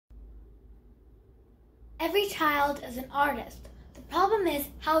Every child is an artist. The problem is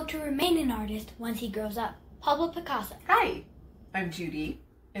how to remain an artist once he grows up. Pablo Picasso. Hi, I'm Judy,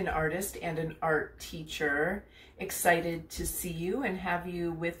 an artist and an art teacher. Excited to see you and have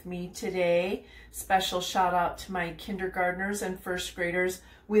you with me today. Special shout out to my kindergartners and first graders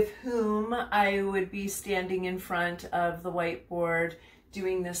with whom I would be standing in front of the whiteboard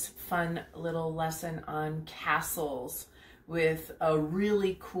doing this fun little lesson on castles with a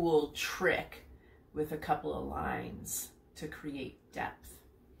really cool trick with a couple of lines to create depth.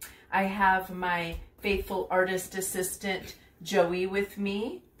 I have my faithful artist assistant Joey with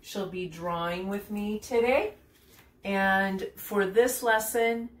me. She'll be drawing with me today. And for this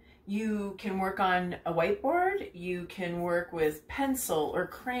lesson, you can work on a whiteboard, you can work with pencil or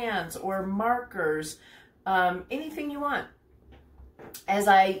crayons or markers, anything you want. As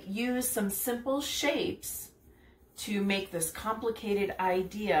I use some simple shapes to make this complicated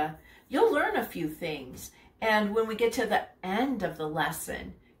idea, you'll learn a few things. And when we get to the end of the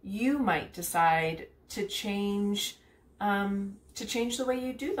lesson, you might decide to change the way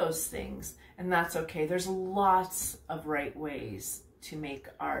you do those things. And that's okay. There's lots of right ways to make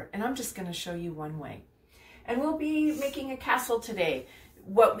art. And I'm just going to show you one way. And we'll be making a castle today.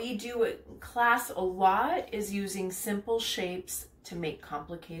 What we do in class a lot is using simple shapes to make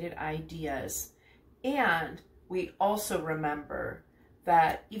complicated ideas. And we also remember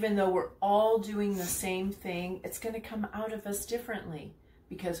that even though we're all doing the same thing, it's going to come out of us differently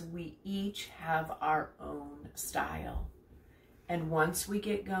because we each have our own style. And once we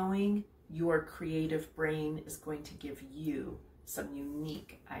get going, your creative brain is going to give you some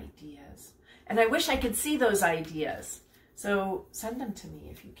unique ideas. And I wish I could see those ideas. So send them to me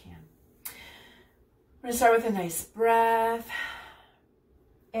if you can. We're going to start with a nice breath.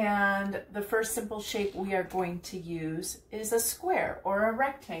 And the first simple shape we are going to use is a square or a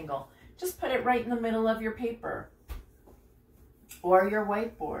rectangle. Just put it right in the middle of your paper or your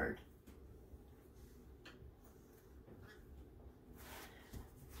whiteboard.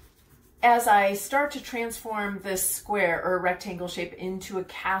 As I start to transform this square or rectangle shape into a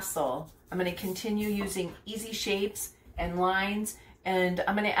castle, I'm going to continue using easy shapes and lines, and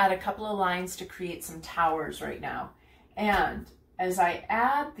I'm going to add a couple of lines to create some towers right now. And as I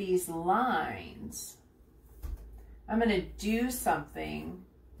add these lines, I'm going to do something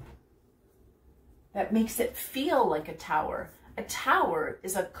that makes it feel like a tower. A tower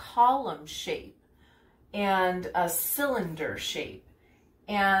is a column shape and a cylinder shape.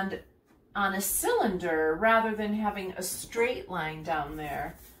 And on a cylinder, rather than having a straight line down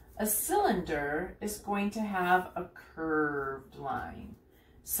there, a cylinder is going to have a curved line.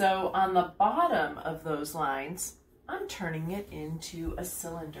 So on the bottom of those lines, I'm turning it into a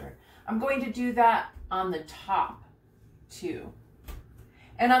cylinder. I'm going to do that on the top too.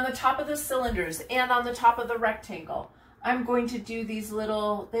 And on the top of the cylinders and on the top of the rectangle, I'm going to do these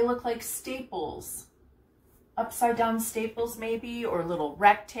little, they look like staples. Upside down staples maybe, or little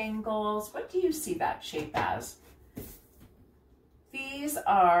rectangles. What do you see that shape as? These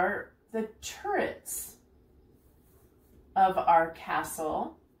are the turrets of our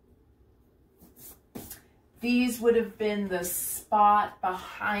castle. These would have been the spot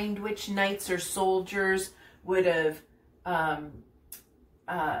behind which knights or soldiers would have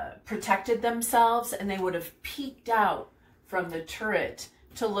protected themselves, and they would have peeked out from the turret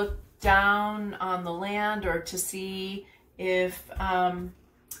to look down on the land or to see if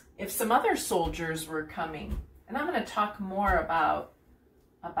some other soldiers were coming. And I'm going to talk more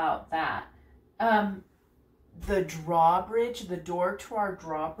about that. The drawbridge, the door to our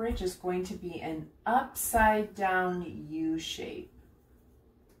drawbridge is going to be an upside down U shape.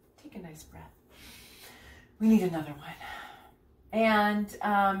 Take a nice breath. We need another one. And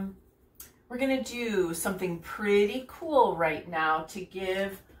we're going to do something pretty cool right now to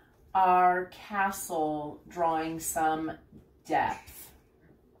give our castle drawing some depth.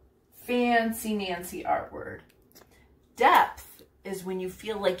 Fancy Nancy art word. Depth is when you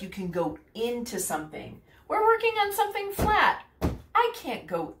feel like you can go into something. We're working on something flat. I can't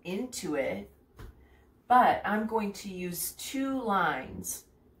go into it, but I'm going to use two lines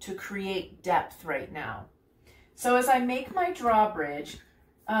to create depth right now. So as I make my drawbridge,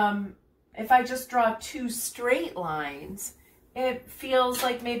 if I just draw two straight lines, it feels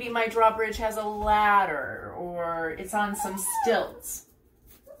like maybe my drawbridge has a ladder or it's on some stilts.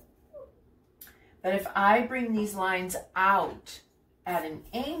 But if I bring these lines out at an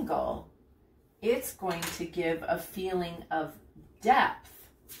angle, it's going to give a feeling of depth.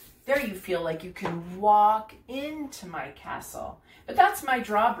 There you feel like you can walk into my castle. But that's my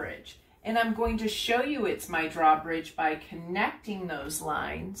drawbridge. And I'm going to show you it's my drawbridge by connecting those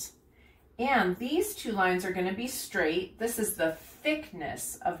lines And these two lines are going to be straight. This is the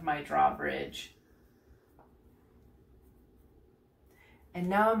thickness of my drawbridge. And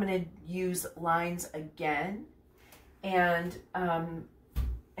now I'm going to use lines again and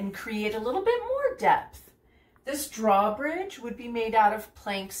create a little bit more depth. This drawbridge would be made out of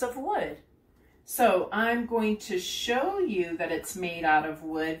planks of wood. So I'm going to show you that it's made out of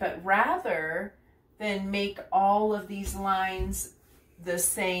wood, but rather than make all of these lines the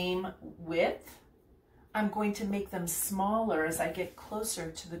same width, I'm going to make them smaller as I get closer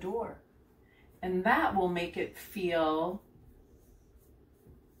to the door. And that will make it feel,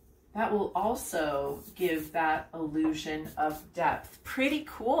 that will also give that illusion of depth. Pretty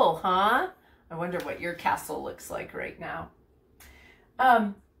cool, huh? I wonder what your castle looks like right now.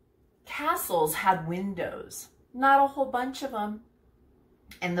 Castles had windows, not a whole bunch of them.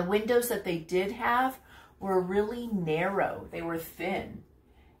 And the windows that they did have were really narrow. They were thin.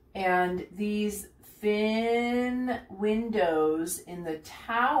 And these thin windows in the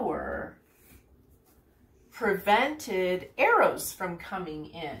tower prevented arrows from coming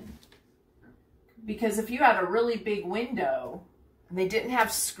in. Because if you had a really big window, and they didn't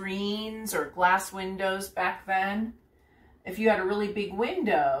have screens or glass windows back then, if you had a really big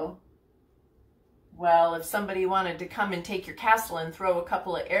window, well, if somebody wanted to come and take your castle and throw a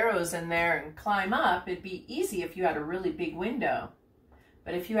couple of arrows in there and climb up, it'd be easy if you had a really big window.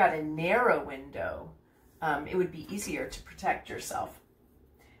 But if you had a narrow window, it would be easier to protect yourself.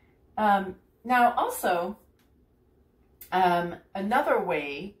 Now also, another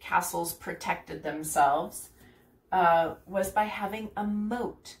way castles protected themselves was by having a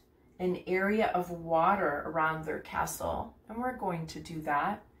moat, an area of water around their castle. And we're going to do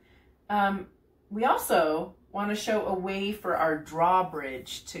that. We also want to show a way for our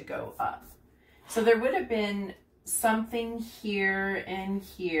drawbridge to go up. So there would have been something here and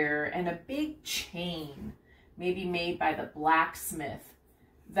here and a big chain, maybe made by the blacksmith,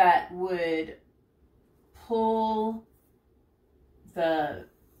 that would pull the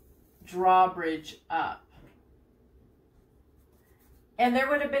drawbridge up. And there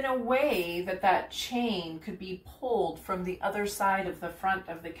would have been a way that that chain could be pulled from the other side of the front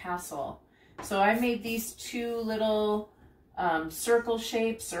of the castle. So I made these two little circle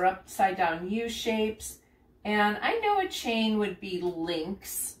shapes or upside down U shapes. And I know a chain would be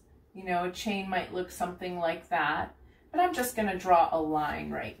links. You know, a chain might look something like that. But I'm just going to draw a line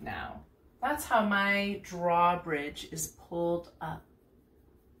right now. That's how my drawbridge is pulled up.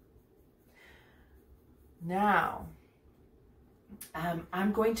 Now,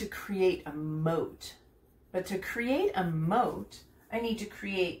 I'm going to create a moat. But to create a moat, I need to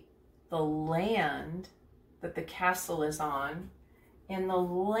create the land that the castle is on and the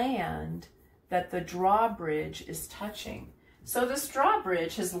land that the drawbridge is touching. So this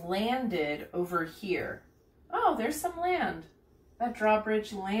drawbridge has landed over here. Oh, there's some land. That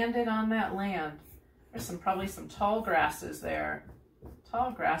drawbridge landed on that land. There's probably some tall grasses there.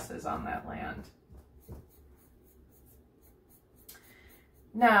 Tall grasses on that land.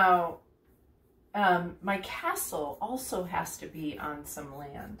 Now, my castle also has to be on some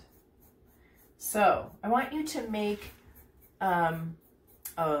land. So I want you to make a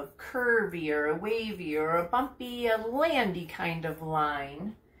curvy or a wavy or a bumpy, a landy kind of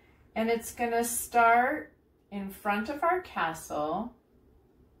line. And it's going to start in front of our castle.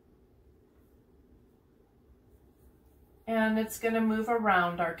 And it's going to move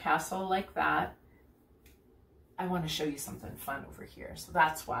around our castle like that. I want to show you something fun over here. So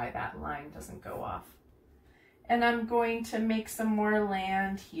that's why that line doesn't go off. And I'm going to make some more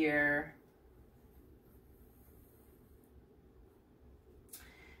land here.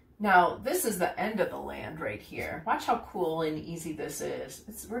 Now, this is the end of the land right here. Watch how cool and easy this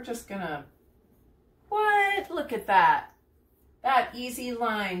is. We're just gonna, what? Look at that. That easy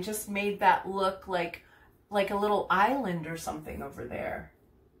line just made that look like a little island or something over there.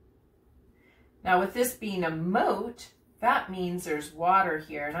 Now, with this being a moat, that means there's water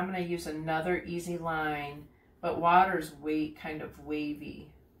here. And I'm gonna use another easy line, but water's kind of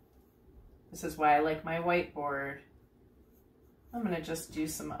wavy. This is why I like my whiteboard. I'm going to just do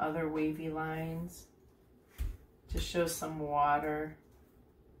some other wavy lines to show some water.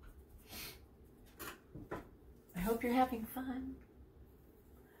 I hope you're having fun.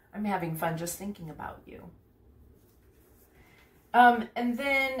 I'm having fun just thinking about you. And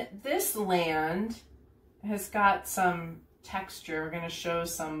then this land has got some texture. We're going to show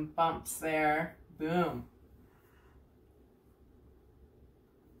some bumps there. Boom.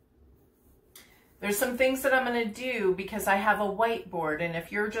 There's some things that I'm going to do because I have a whiteboard, and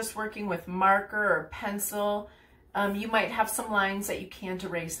if you're just working with marker or pencil, You might have some lines that you can't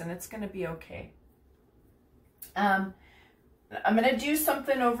erase, and it's going to be okay. I'm going to do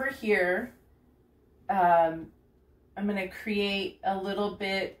something over here. I'm going to create a little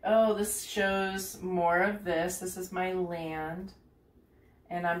bit, oh, this shows more of this. This is my land.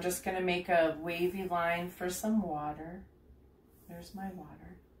 And I'm just going to make a wavy line for some water. There's my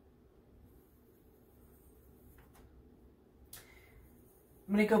water.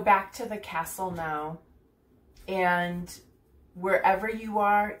 I'm going to go back to the castle now. And wherever you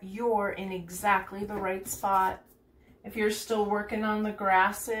are, you're in exactly the right spot. If you're still working on the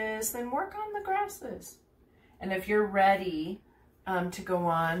grasses, then work on the grasses. And if you're ready to go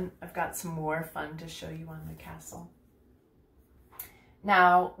on, I've got some more fun to show you on the castle.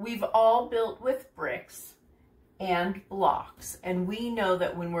 Now, we've all built with bricks and blocks, and we know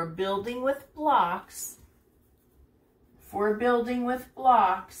that when we're building with blocks, if we're building with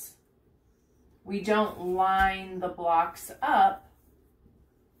blocks, we don't line the blocks up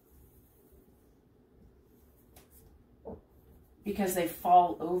because they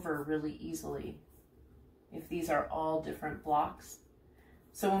fall over really easily if these are all different blocks.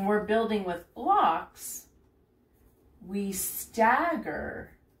 So when we're building with blocks, we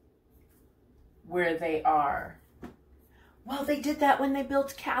stagger where they are. Well, they did that when they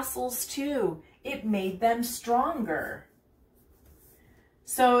built castles too. It made them stronger.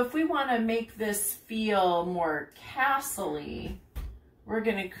 So if we want to make this feel more castle-y, we're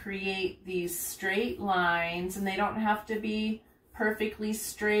going to create these straight lines, and they don't have to be perfectly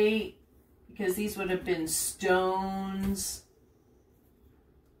straight because these would have been stones.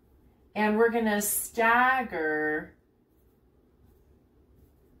 And we're going to stagger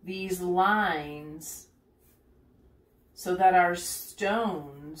these lines so that our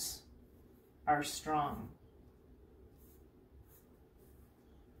stones are strong.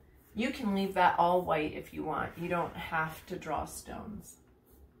 You can leave that all white if you want. You don't have to draw stones.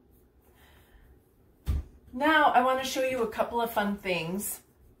 Now I want to show you a couple of fun things.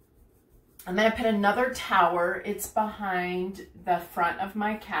 I'm going to put another tower. It's behind the front of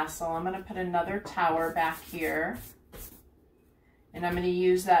my castle. I'm going to put another tower back here. And I'm going to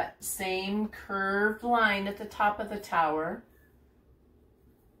use that same curved line at the top of the tower.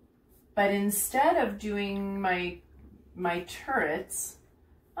 But instead of doing my turrets,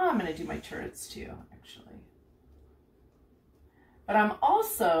 I'm going to do my turrets too, actually. But I'm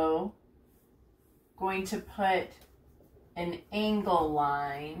also going to put an angle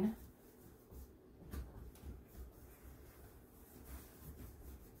line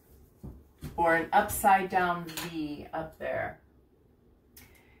or an upside down V up there.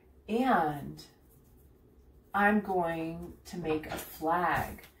 And I'm going to make a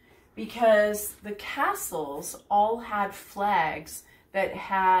flag because the castles all had flags that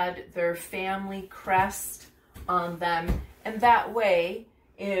had their family crest on them. And that way,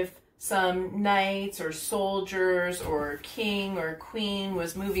 if some knights or soldiers or king or queen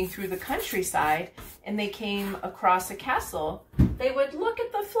was moving through the countryside and they came across a castle, they would look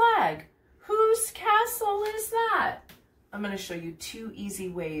at the flag. Whose castle is that? I'm going to show you two easy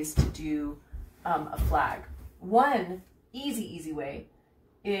ways to do a flag. One easy way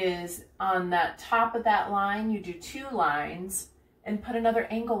is on that top of that line, you do two lines and put another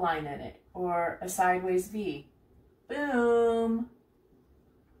angle line in it or a sideways V. Boom.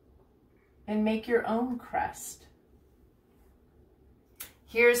 And make your own crest.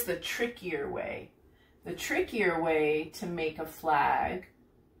 Here's the trickier way. The trickier way to make a flag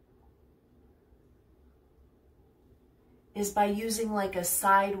is by using like a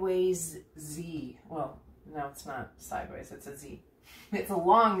sideways Z. Well, no, it's not sideways, it's a Z. It's a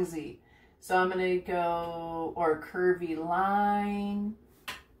long Z. So I'm going to go, or a curvy line,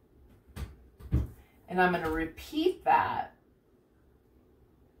 and I'm going to repeat that.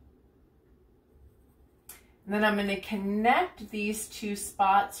 And then I'm going to connect these two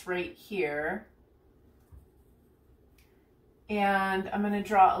spots right here. And I'm going to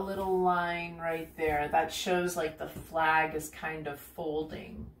draw a little line right there that shows like the flag is kind of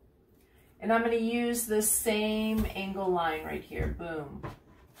folding. And I'm going to use this same angle line right here. Boom,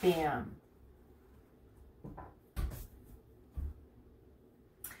 bam.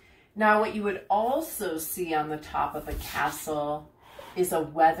 Now what you would also see on the top of a castle is a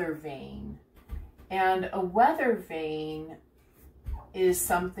weather vane. And a weather vane is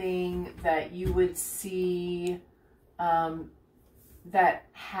something that you would see that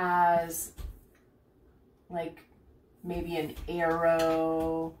has like maybe an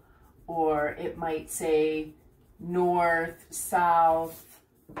arrow, or it might say north, south.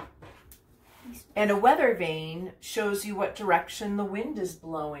 And a weather vane shows you what direction the wind is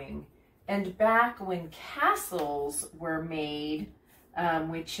blowing. And back when castles were made,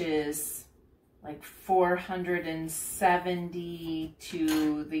 which is like 470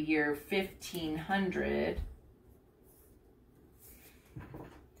 to the year 1500,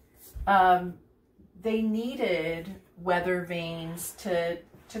 they needed weather vanes to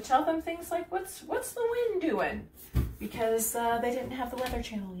tell them things like, what's the wind doing? Because they didn't have the Weather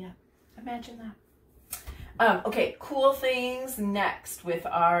Channel yet. Imagine that. Okay, cool things next with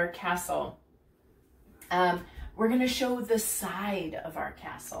our castle. We're going to show the side of our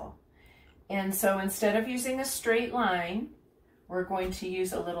castle. And so instead of using a straight line, we're going to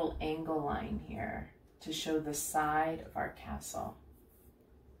use a little angle line here to show the side of our castle.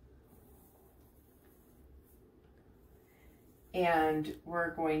 And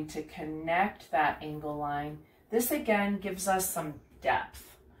we're going to connect that angle line. This again gives us some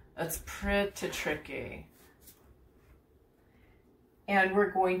depth. That's pretty tricky. And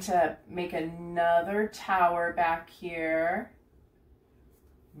we're going to make another tower back here.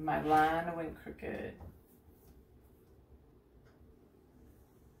 My line went crooked.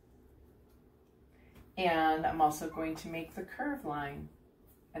 And I'm also going to make the curve line.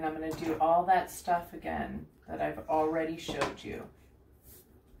 And I'm going to do all that stuff again that I've already showed you.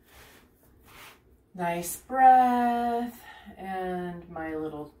 Nice breath. And my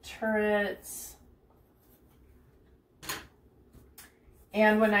little turrets.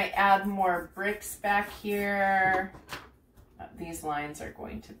 And when I add more bricks back here, these lines are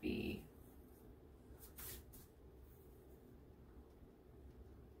going to be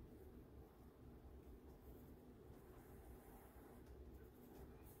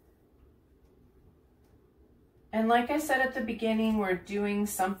and like I said at the beginning, we're doing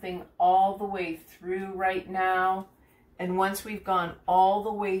something all the way through right now. And once we've gone all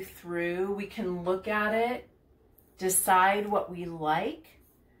the way through, we can look at it, decide what we like,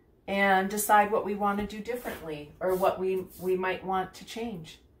 and decide what we want to do differently or what we might want to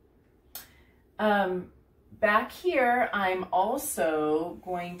change. Back here, I'm also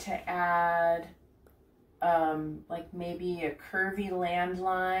going to add like maybe a curvy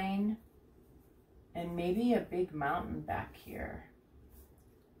landline and maybe a big mountain back here.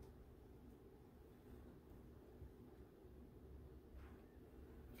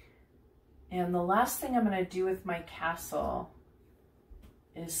 And the last thing I'm going to do with my castle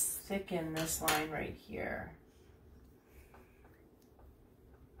is thicken this line right here.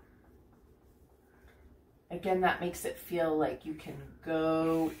 Again, that makes it feel like you can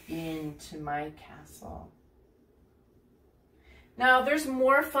go into my castle. Now, there's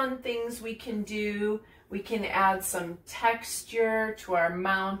more fun things we can do. We can add some texture to our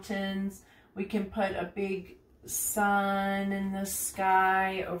mountains. We can put a big sun in the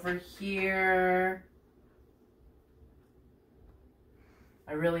sky over here.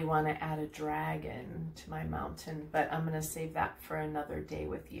 I really want to add a dragon to my mountain, but I'm going to save that for another day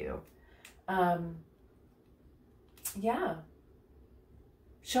with you. Yeah.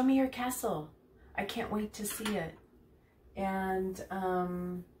 Show me your castle. I can't wait to see it. And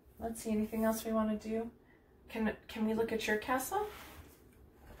let's see, anything else we want to do? Can we look at your castle?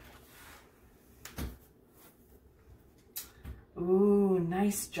 Ooh,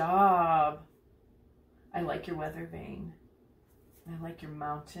 nice job. I like your weather vane. I like your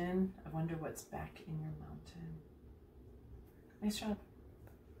mountain. I wonder what's back in your mountain. Nice job.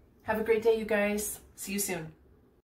 Have a great day, you guys. See you soon.